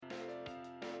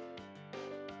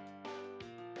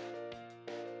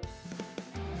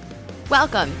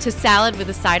Welcome to Salad with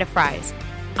a Side of Fries.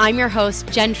 I'm your host,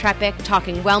 Jen Trepic,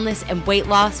 talking wellness and weight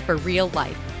loss for real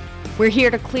life. We're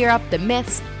here to clear up the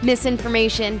myths,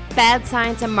 misinformation, bad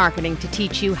science, and marketing to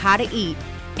teach you how to eat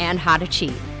and how to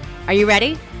cheat. Are you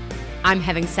ready? I'm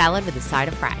having salad with a side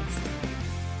of fries.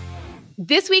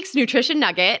 This week's nutrition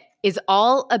nugget is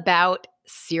all about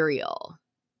cereal.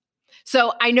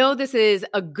 So I know this is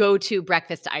a go-to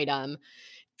breakfast item.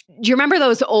 Do you remember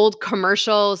those old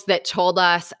commercials that told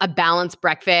us a balanced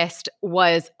breakfast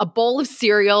was a bowl of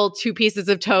cereal, 2 pieces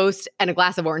of toast, and a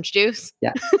glass of orange juice?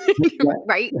 Yeah.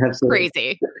 Right?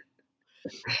 Absolutely.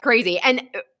 Crazy. And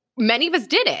many of us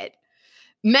did it.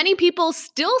 Many people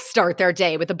still start their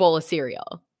day with a bowl of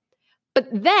cereal. But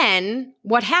then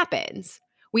what happens?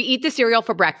 We eat the cereal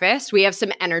for breakfast, we have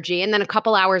some energy, and then a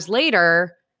couple hours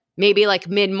later, maybe like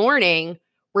mid-morning,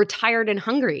 we're tired and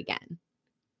hungry again.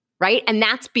 Right? And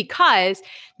that's because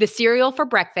the cereal for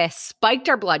breakfast spiked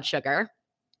our blood sugar.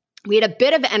 We had a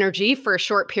bit of energy for a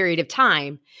short period of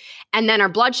time. And then our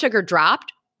blood sugar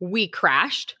dropped, we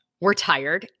crashed, we're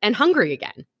tired and hungry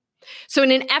again. So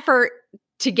in an effort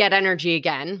to get energy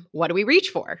again, what do we reach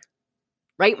for?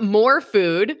 Right? More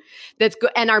food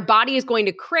and our body is going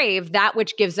to crave that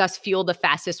which gives us fuel the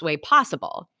fastest way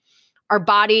possible. Our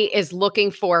body is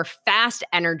looking for fast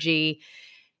energy.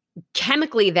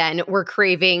 Chemically, then, we're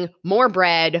craving more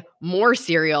bread, more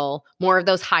cereal, more of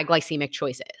those high glycemic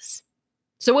choices.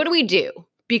 So what do we do?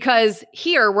 Because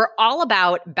here we're all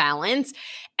about balance,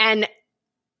 and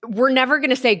we're never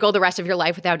going to say go the rest of your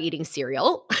life without eating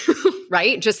cereal,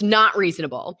 right? Just not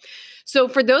reasonable. So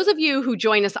for those of you who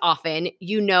join us often,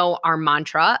 you know our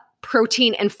mantra,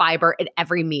 protein and fiber at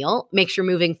every meal makes your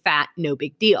moving fat no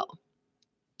big deal.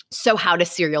 So how does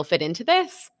cereal fit into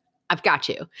this? I've got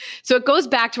you. So it goes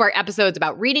back to our episodes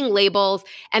about reading labels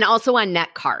and also on net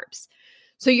carbs.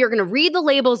 So you're going to read the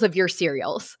labels of your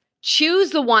cereals, choose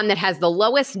the one that has the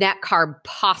lowest net carb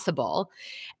possible.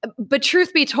 But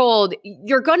truth be told,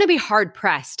 you're going to be hard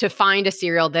pressed to find a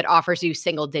cereal that offers you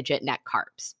single digit net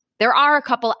carbs. There are a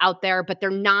couple out there, but they're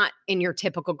not in your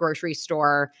typical grocery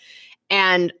store.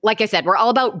 And like I said, we're all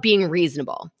about being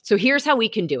reasonable. So here's how we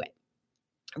can do it.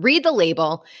 Read the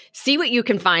label, see what you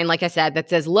can find, like I said,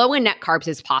 that's as low in net carbs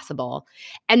as possible.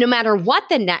 And no matter what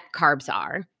the net carbs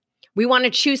are, we want to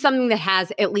choose something that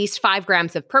has at least 5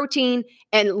 grams of protein,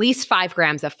 and at least 5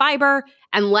 grams of fiber,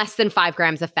 and less than 5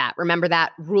 grams of fat. Remember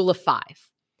that rule of 5.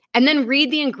 And then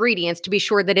read the ingredients to be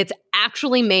sure that it's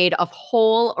actually made of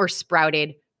whole or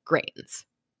sprouted grains.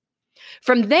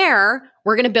 From there,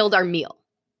 we're going to build our meal.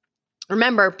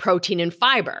 Remember, protein and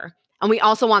fiber. And we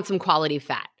also want some quality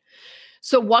fat.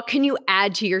 So what can you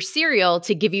add to your cereal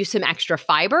to give you some extra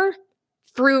fiber?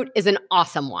 Fruit is an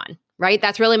awesome one, right?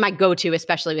 That's really my go-to,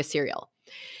 especially with cereal.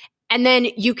 And then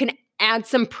you can add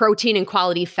some protein and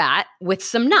quality fat with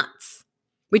some nuts.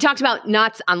 We talked about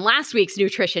nuts on last week's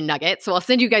nutrition nugget, so I'll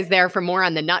send you guys there for more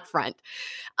on the nut front.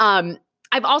 I've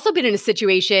also been in a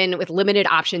situation with limited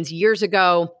options years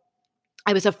ago.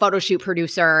 I was a photo shoot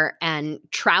producer and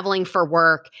traveling for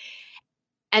work,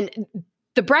 and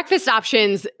the breakfast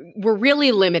options were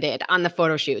really limited on the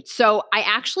photo shoot. So I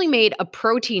actually made a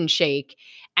protein shake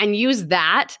and used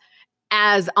that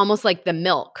as almost like the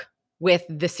milk with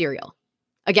the cereal.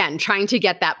 Again, trying to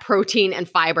get that protein and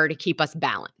fiber to keep us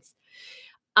balanced.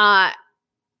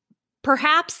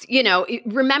 Perhaps,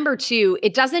 remember too,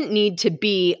 it doesn't need to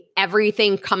be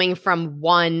everything coming from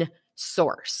one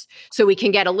source. So we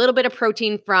can get a little bit of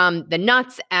protein from the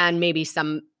nuts and maybe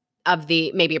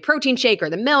maybe a protein shake or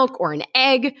the milk or an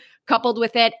egg coupled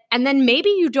with it. And then maybe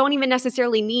you don't even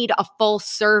necessarily need a full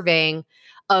serving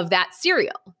of that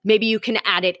cereal. Maybe you can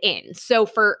add it in. So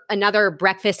for another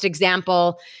breakfast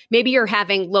example, maybe you're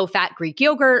having low-fat Greek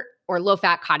yogurt or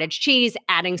low-fat cottage cheese,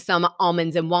 adding some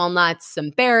almonds and walnuts, some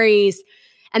berries,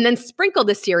 and then sprinkle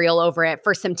the cereal over it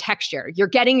for some texture. You're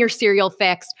getting your cereal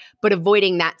fix, but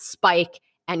avoiding that spike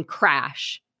and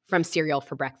crash from cereal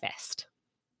for breakfast.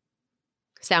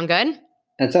 Sound good?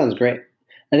 That sounds great.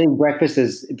 I think breakfast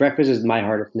is my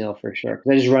hardest meal for sure,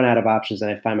 because I just run out of options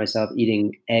and I find myself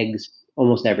eating eggs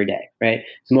almost every day, right?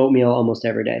 Some oatmeal almost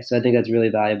every day. So I think that's really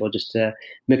valuable just to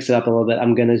mix it up a little bit.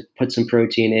 I'm going to put some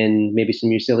protein in, maybe some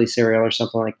muesli cereal or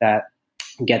something like that.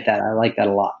 Get that. I like that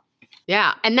a lot.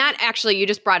 Yeah. And that actually, you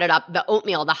just brought it up, the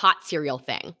oatmeal, the hot cereal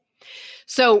thing.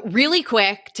 So really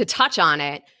quick to touch on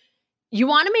it, you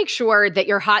want to make sure that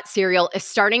your hot cereal is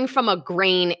starting from a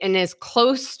grain and a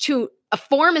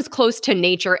form as close to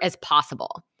nature as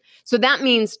possible. So that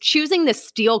means choosing the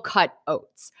steel cut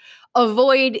oats.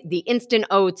 Avoid the instant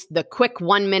oats, the quick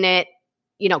 1 minute,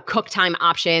 cook time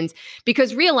options,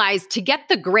 because realize to get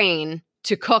the grain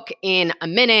to cook in a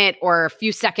minute or a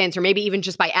few seconds, or maybe even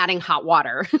just by adding hot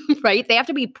water, right? They have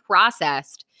to be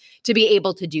processed to be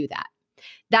able to do that.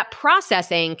 That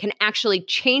processing can actually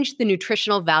change the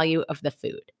nutritional value of the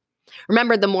food.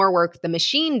 Remember, the more work the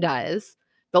machine does,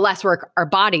 the less work our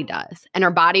body does. And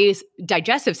our body's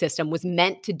digestive system was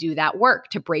meant to do that work,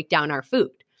 to break down our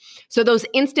food. So those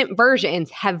instant versions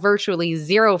have virtually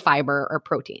zero fiber or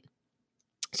protein.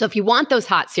 So if you want those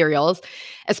hot cereals,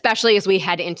 especially as we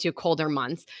head into colder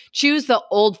months, choose the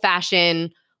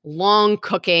old-fashioned, long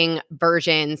cooking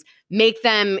versions. Make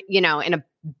them, in a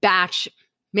batch,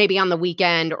 maybe on the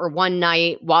weekend or one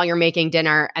night while you're making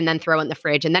dinner, and then throw it in the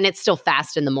fridge. And then it's still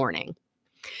fast in the morning.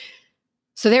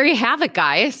 So there you have it,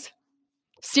 guys.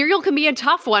 Cereal can be a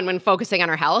tough one when focusing on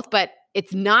our health, but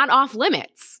it's not off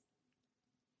limits.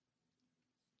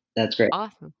 That's great.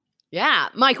 Awesome. Yeah.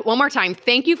 Mike, one more time,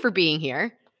 thank you for being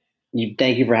here.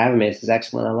 Thank you for having me. This is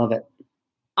excellent. I love it.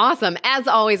 Awesome. As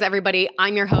always, everybody,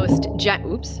 I'm your host, Jen.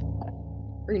 Oops.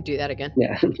 We're going to do that again.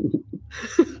 Yeah.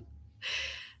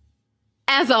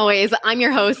 As always, I'm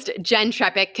your host, Jen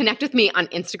Trepeck. Connect with me on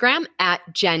Instagram at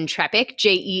Jen Trepeck,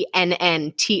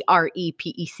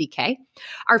 JENNTREPECK.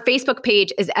 Our Facebook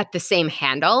page is at the same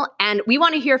handle, and we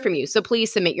want to hear from you. So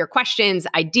please submit your questions,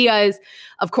 ideas.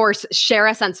 Of course, share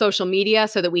us on social media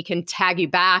so that we can tag you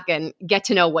back and get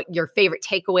to know what your favorite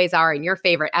takeaways are in your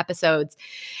favorite episodes.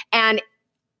 And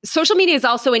social media is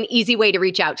also an easy way to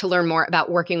reach out to learn more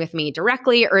about working with me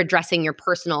directly or addressing your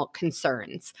personal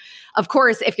concerns. Of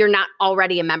course, if you're not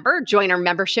already a member, join our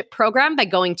membership program by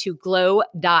going to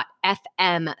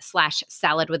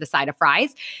glow.fm/salad with a side of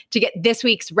fries to get this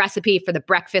week's recipe for the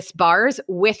breakfast bars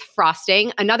with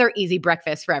frosting, another easy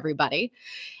breakfast for everybody,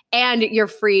 and your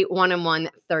free one-on-one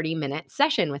 30-minute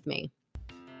session with me.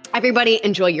 Everybody,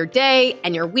 enjoy your day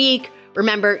and your week.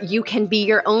 Remember, you can be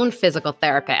your own physical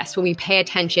therapist when we pay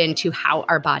attention to how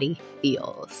our body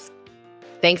feels.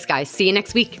 Thanks, guys. See you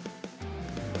next week.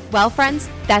 Well, friends,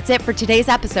 that's it for today's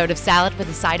episode of Salad with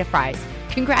a Side of Fries.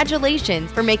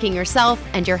 Congratulations for making yourself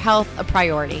and your health a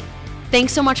priority.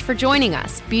 Thanks so much for joining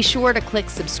us. Be sure to click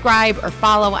subscribe or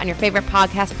follow on your favorite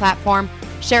podcast platform,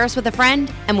 share us with a friend,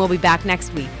 and we'll be back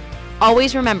next week.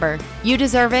 Always remember, you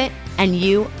deserve it and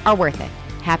you are worth it.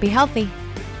 Happy healthy.